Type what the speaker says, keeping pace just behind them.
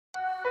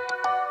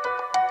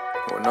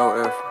With no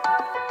effort.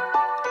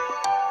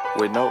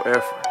 With no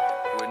effort.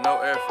 With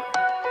no effort.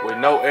 With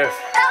no effort.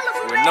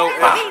 With no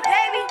effort.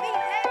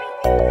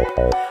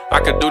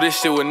 I could do this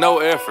shit with no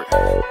effort.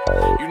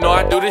 You know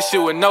I do this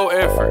shit with no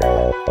effort.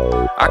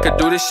 I could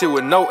do this shit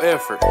with no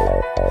effort.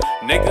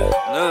 Nigga,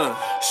 none.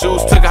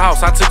 Shoes took a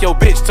house, I took your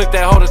bitch, took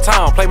that hoe to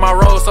town. Play my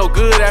role so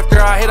good, after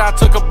I hit, I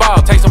took a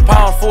ball. Take some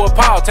pounds for a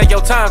pile, take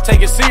your time,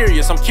 take it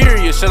serious. I'm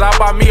curious, should I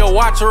buy me a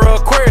watch or an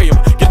aquarium?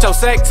 Get your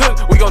sack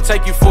took, we gon'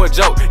 take you for a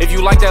joke. If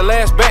you like that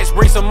last batch,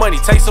 bring some money,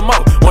 take some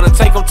more. Wanna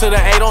take them to the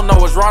A, don't know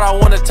what's right, I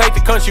wanna take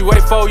the country.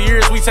 Wait 4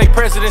 years, we take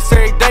precedence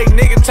every day.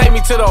 Nigga, take me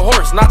to the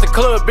horse, not the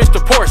club, bitch, the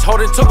Porsche.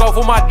 Holding took off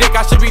with my dick,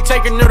 I should be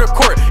taking her to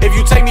court. If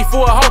you take me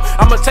for a hoe,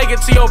 I'ma take it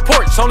to your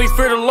porch. Only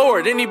fear the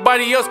Lord,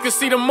 anybody else could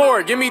see the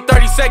more. Give me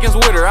 30 seconds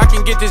with her, I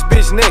can get this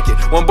bitch naked.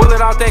 One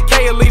bullet out that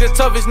K, leave the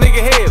toughest nigga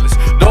headless.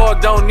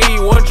 Dog don't need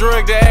one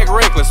drug to act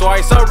reckless. So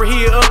I sober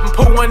here up and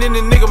put one in the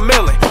nigga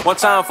melon. One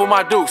time for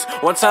my dukes,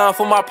 one time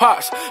for my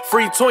pops.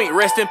 Free twink,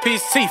 rest in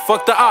peace T,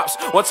 fuck the ops.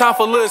 One time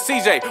for Lil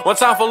CJ, one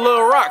time for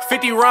Lil Rock.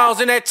 50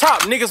 rounds in that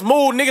top, niggas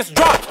move, niggas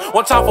drop.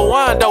 One time for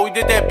Wando, we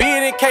did that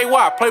bid in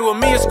KY. Play with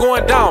me, it's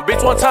going down,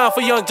 bitch. One time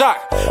for Young Jock,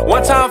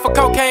 one time for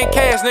Cocaine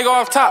Cash, nigga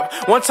off top.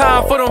 One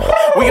time for them,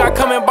 we got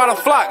coming by the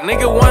flock,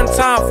 nigga. One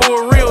time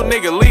for a real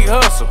nigga, league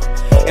hustle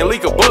and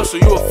leak a bustle.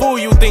 You a fool,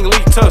 you think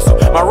leak tussle.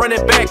 My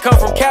running back come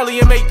from Cali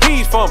and make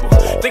peas fumble.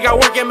 Think I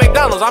work at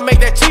McDonald's, I make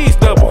that cheese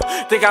double.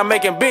 Think I'm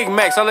making Big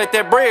Macs, I let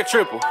that bread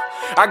triple.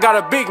 I got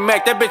a Big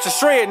Mac, that bitch a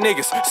shred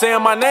niggas.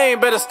 Saying my name,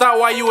 better stop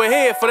while you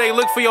ahead, for they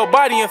look for your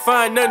body and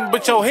find nothing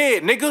but your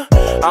head, nigga.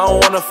 I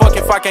don't wanna fuck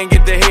if I can't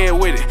get the head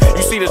with it.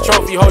 You see the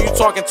trophy hoe, you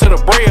talking to the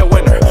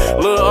breadwinner.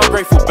 Little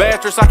ungrateful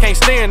bastards, I can't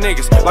stand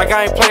niggas. Like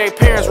I ain't play their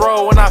parents'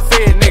 role when I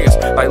fed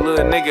niggas. Like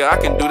little nigga, I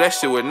can do that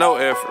shit with no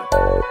effort.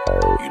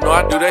 You know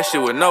I do that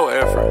shit with no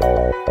effort.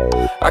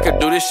 I could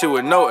do this shit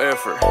with no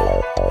effort,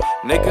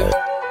 nigga.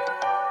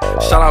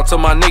 Shout out to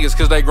my niggas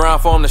cause they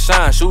grind for them to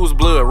shine. Shoes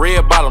blood,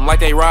 red bottom like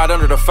they ride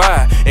under the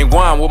fire. In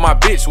Guam with my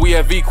bitch, we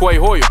at V-Quay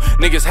Hoyle.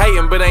 Niggas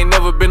hating but ain't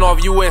never been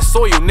off US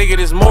soil. Nigga,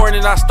 this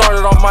morning I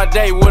started off my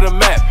day with a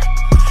map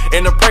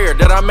and a prayer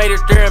that I made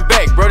it there and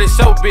back. Bro, this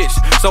your bitch,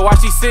 so while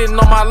she sitting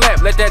on my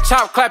lap, let that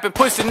chop clap and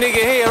push the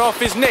nigga head off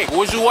his neck.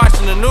 Was you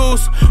watching the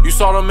news? You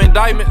saw them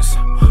indictments?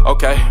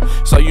 Okay,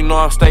 so you know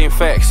I'm stating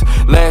facts.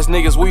 Last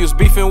niggas we was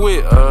beefing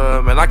with,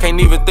 man, I can't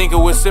even think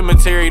of what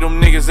cemetery them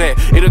niggas at.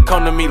 It'll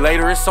come to me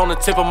later, it's on the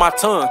tip of my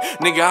tongue.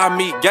 Nigga, I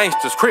meet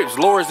gangsters, Crips,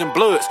 Lords, and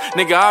Bloods.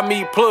 Nigga, I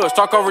meet plugs,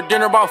 talk over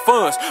dinner about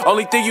funds.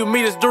 Only thing you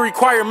meet is the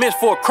requirements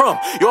for a crumb.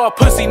 Y'all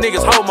pussy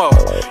niggas homo,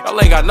 y'all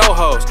ain't got no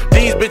hoes.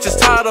 These bitches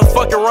tired of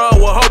fucking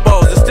around with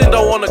hobos.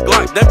 Extendo on the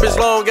Glock, that bitch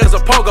long as a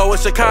pogo. In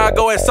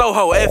Chicago and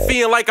Soho, and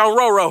feeling like I'm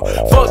Roro.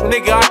 Fuck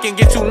nigga, I can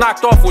get you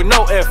knocked off with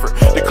no effort.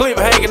 The clip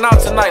hanging out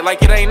tonight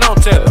like it ain't no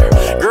tether.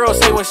 Girl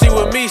say when she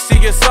with me, she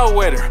get so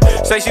wetter.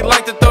 Say she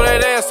like to throw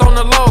that ass on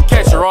the low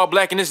catcher. All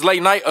black in this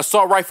late night,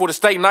 assault rifle with a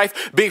steak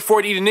knife. Big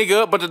 40 eat a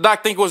nigga up, but the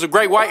doc think it was a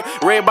great white.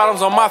 Red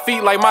bottoms on my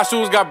feet like my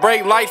shoes got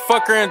brake light.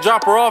 Fuck her and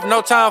drop her off,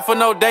 no time for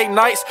no date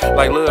nights.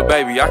 Like little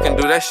baby, I can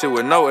do that shit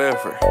with no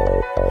effort.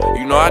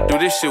 You know I do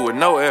this shit with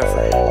no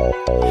effort.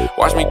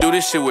 Watch me do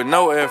this shit with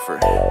no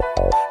effort,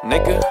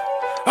 nigga.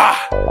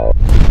 Ah!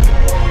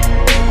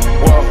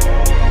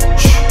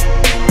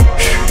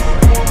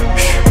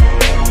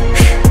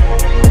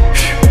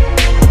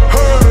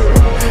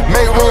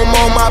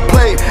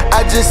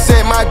 I just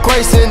said my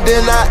grace and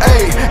then I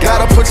ate. Got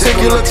a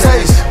particular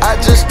taste. I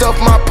just stuffed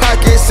my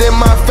pockets in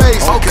my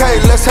face. Okay,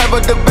 let's have a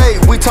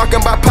debate. We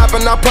talking about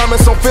popping, I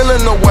promise I'm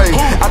feeling the way.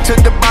 I took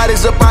the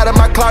bodies up out of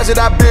my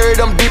closet, I buried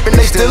them deep and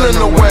they still in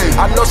the way.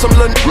 I know some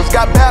little niggas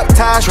got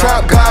baptized,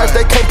 trap guys,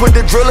 they can't put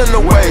the drilling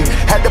away.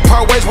 Had to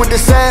part ways with the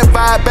sad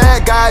vibe,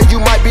 bad guy, you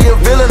might be a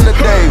villain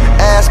today.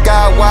 Ask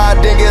God why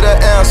I didn't get an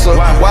answer.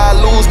 Why I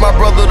lose my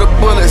brother to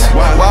bullets?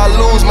 Why I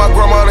lose my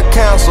grandma to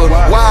cancer?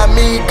 Why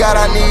me, God,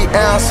 I need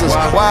answers.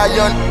 Why a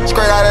young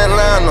straight out of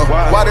Atlanta?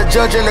 Why the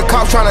judge and the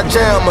cops tryna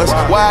jam us?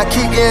 Why I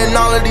keep getting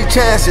all of these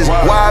chances?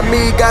 Why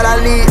me, God, I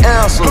need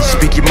answers.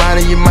 Speak your mind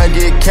and you might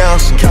get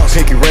counseled.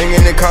 Pinky ring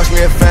and it cost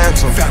me a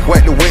phantom.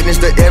 Whack the witness,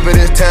 the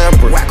evidence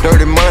tampered.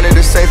 Dirty money,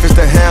 the safest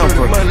to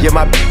hamper. Yeah,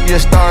 my bitch a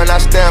star and I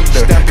stamped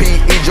her.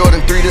 P.E.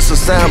 Jordan 3, this a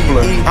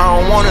sampler. I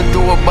don't wanna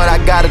do it, but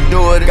I gotta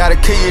do it. Gotta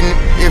kill you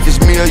if it's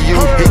me or you.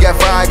 He got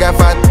five, I got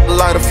five,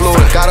 lighter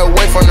fluid. Gotta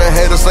wait from the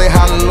haters, say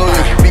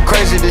hallelujah. Be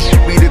crazy, this shit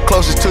be the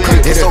closest to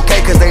you. It's okay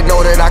cause they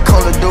know that I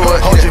come to do it.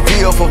 Hold your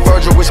VO for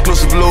Virgil,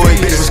 exclusive Louis.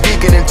 Bitch was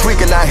geeking and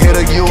tweaking, I hit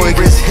a Uig.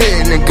 Wrist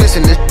hitting and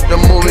glisten, this the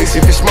movie.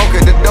 If you smoke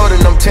at the door,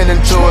 then I'm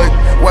tending to it.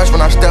 Watch when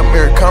I step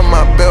here, come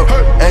my belt.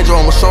 Angel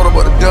on my shoulder,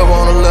 but the devil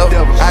on the left.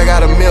 I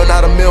got a meal,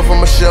 not a meal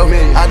from a shelf.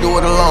 I do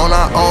it alone,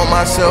 I own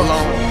myself.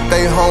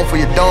 Stay home for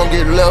you, don't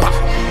get left.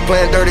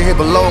 playing dirty, hit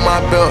below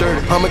my belt.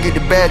 I'ma get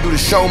the bag, do the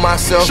show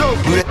myself.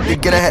 Do that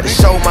again, I had to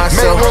show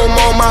myself. Make room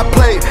on my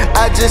plate,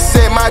 I just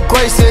said my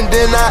grace and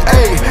then I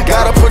ate.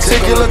 Got a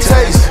particular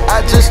taste,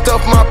 I just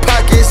stuffed my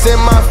pockets in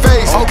my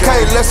face.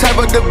 Okay, let's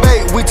have a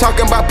debate. We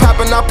talking about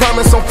popping, I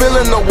promise I'm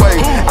feeling the way.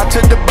 I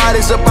took the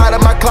bodies up out of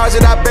my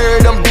closet, I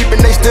buried them deep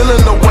and they still in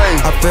the way.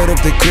 I filled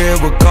up the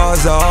crib with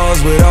cars, the halls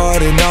with all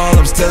in all,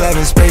 I'm still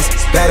having space.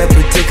 Got a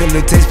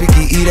particular taste,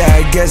 picky eater,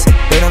 I guess.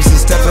 But I'm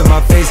some stuff in my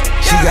face.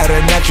 She got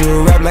a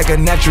natural rap like a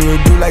natural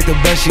do like the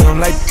best, she don't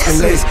like the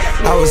lace.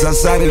 I was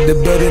outside of the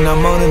building,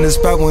 I'm on in the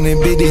spot when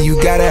it big, then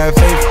you gotta have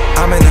faith.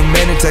 I'm in a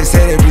minute, I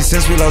said ever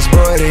since we lost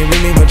bro, it ain't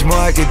really much more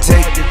I can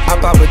take. I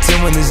pop a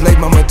 10 when it's late,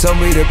 mama told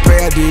me to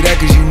pray. I do that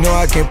cause you know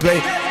I can play.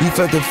 You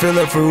felt the fill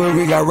up for real,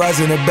 we got rise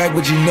in the back,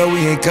 but you know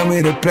we ain't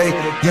coming to play.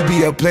 You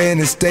be up playing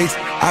the States,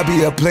 I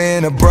be up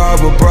playing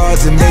abroad with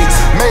bras and mates.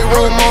 Make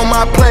room on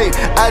my plate,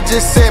 I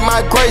just said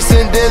my grace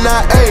and then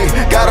I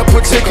ate. Got a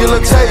particular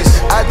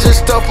taste, I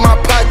just stuffed my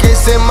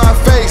pockets in my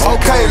face.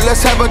 Okay,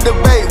 let's have a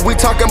debate. We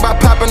talking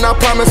about popping, I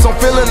promise I'm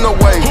feeling the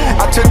way.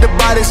 I took the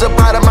bodies up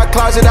out of my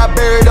closet, I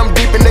buried them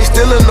deep and they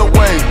still in the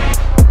way.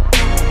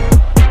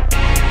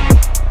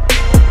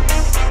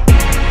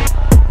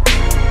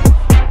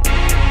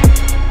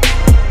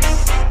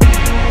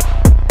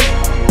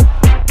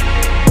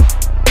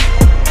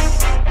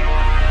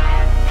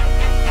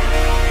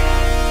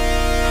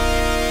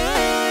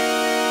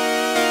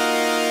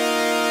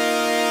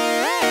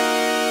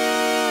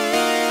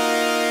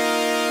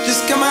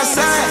 Just come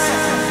outside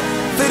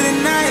for the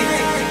night.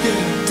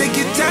 Take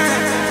your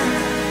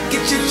time,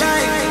 get your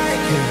life.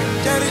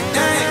 Dirty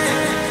night.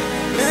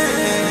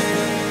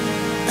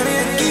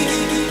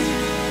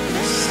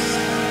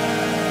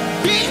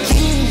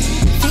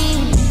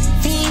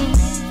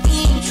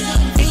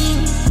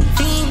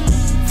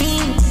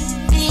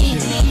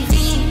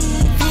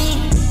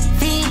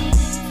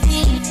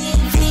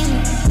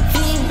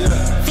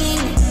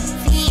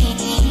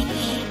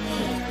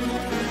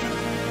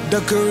 The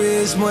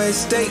career's more at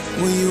stake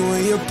when you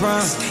in your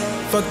prime.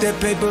 Fuck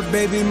that paper,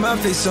 baby, my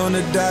face on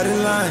the dotted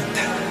line.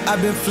 I've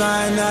been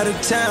flying out of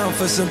town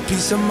for some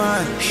peace of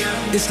mind.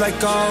 It's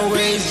like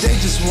always, they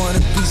just want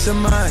a peace of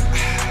mind.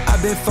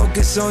 I've been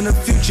focused on the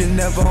future,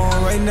 never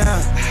on right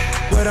now.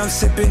 But I'm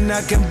sipping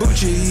that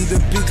kombucha, either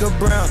pink or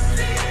brown.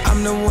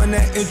 I'm the one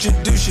that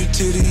introduced you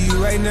to the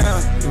you right now.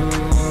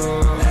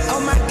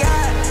 Oh my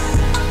God,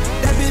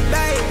 that be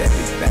babe,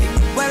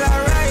 well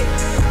alright.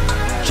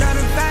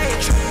 Tryna fight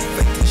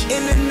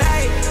in the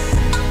night,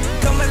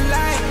 come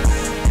alive.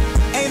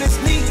 Ain't it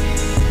sneak?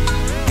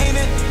 Ain't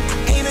it?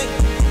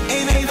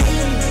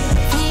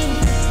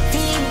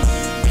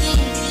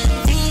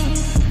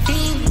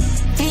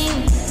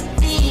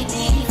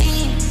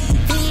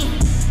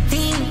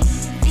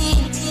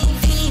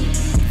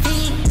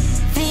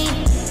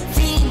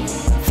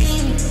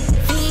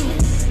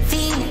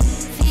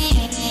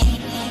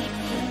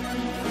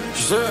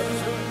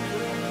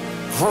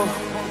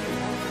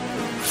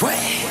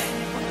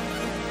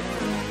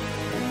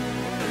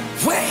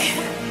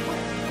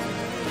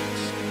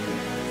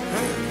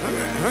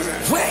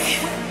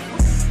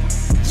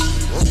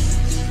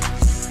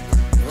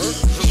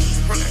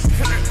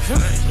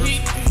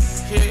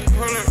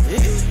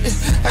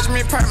 I just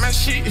made pop my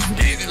shit,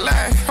 get it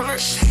live, hold up.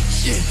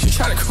 Yeah, you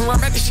try to come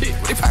around at the shit,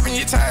 they popping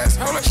your tires,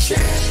 hold up. Shit,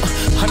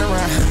 100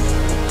 round,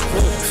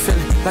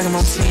 feeling like I'm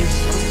on team,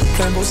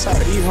 playing both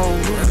sides of these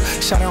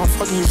hoes. Shot out on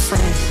fucking your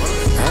friends.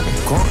 I've been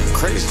going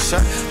crazy,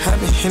 shot, I've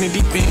been in the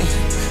deep end.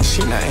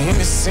 She not in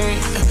the scene,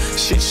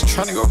 she just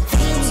tryna go.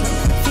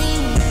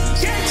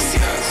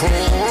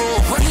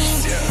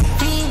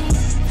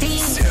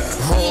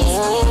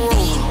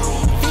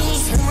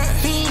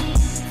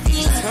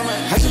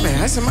 I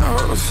just been my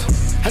hoes.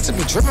 I just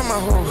been dripping my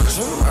hoes.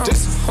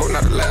 Just holding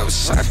out a level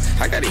shot.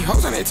 I got these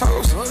hoes on their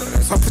toes.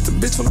 I put the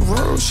bitch on the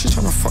road. She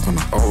tryna fuck on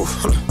the old.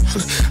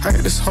 I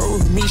got this hoe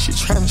with me. She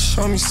tryna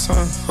show me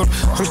something.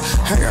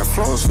 I got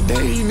flows for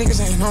days.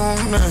 Niggas ain't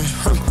on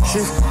nothing.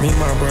 Me and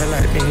my bro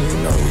like me, you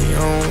know we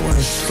on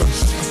one.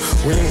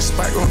 We in the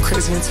spot going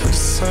crazy until the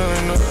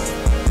sun up.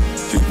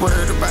 You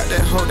worried about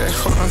that hoe done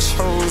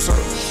chose up.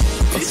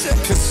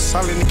 Pistol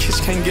solid in the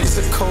kitchen, can't get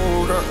it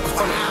cold up.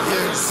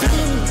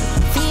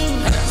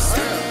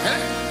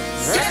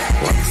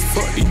 What the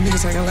fuck, these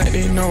niggas acting like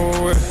they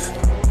know it.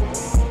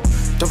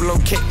 Double O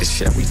kick the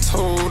shit we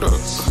told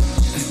up.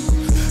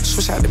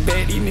 Switch out the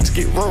bag, these niggas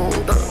get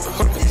rolled up.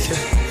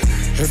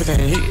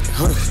 Everything hit,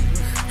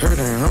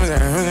 everything.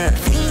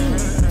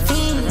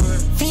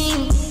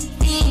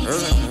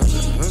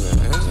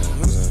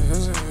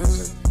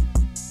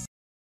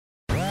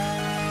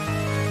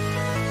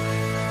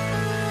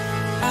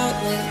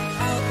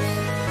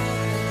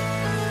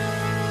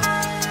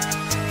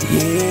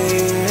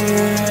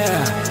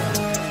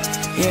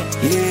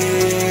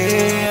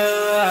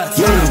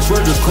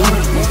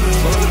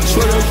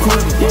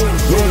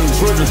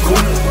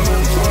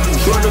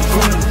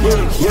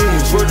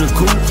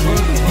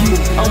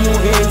 I'm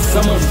on this,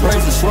 I'm on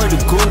prices for the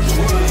cool.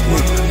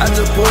 I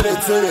just put it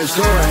to the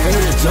shore, I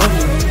hate it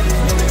jumping.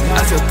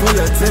 I should pull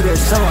up to the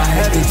show, I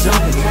had it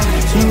jumping.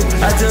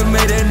 I just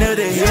made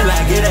another hit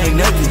like it ain't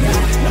nothing.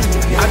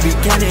 I be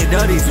counting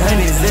all these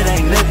honeys, it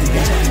ain't nothing.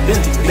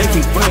 They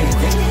keep praying.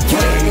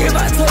 If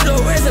I told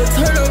your ass to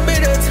turn up,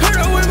 better turn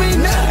up with me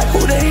now.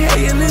 Who the hell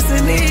you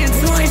listening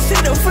to? Ain't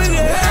shit to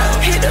figure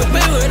out. Hit the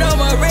bed with all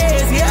my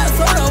reds, yeah,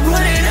 so don't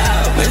put it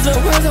out. Bitch, I'm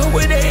pressing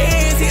with the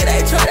hands, yeah,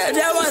 they try to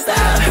jab us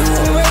out.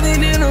 I'm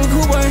running in a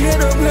coupe, I hit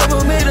a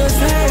pebble, made a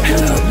sound.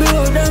 Big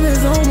old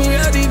diamonds on me,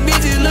 all these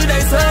bitches look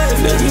they sad.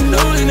 Let me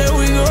know that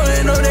we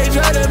going, know they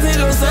try to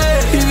pick us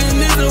sad. If you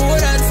listen to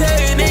what I tell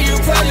you, then you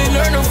probably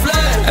learn to fly.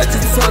 I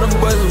just told them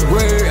boys a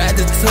word, I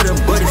just told them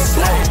boys to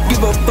slide.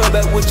 Give a fuck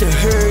about what you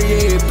heard,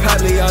 yeah,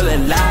 probably all a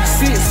lie.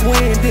 Since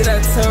when did I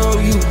tell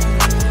you?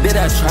 Did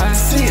I try?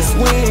 Since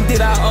when did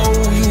I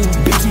owe you?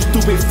 Bitch, you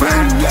stupid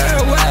friend.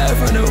 Worldwide,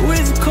 from the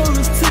west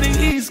coast to the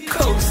east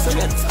coast. So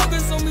you're talking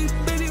so many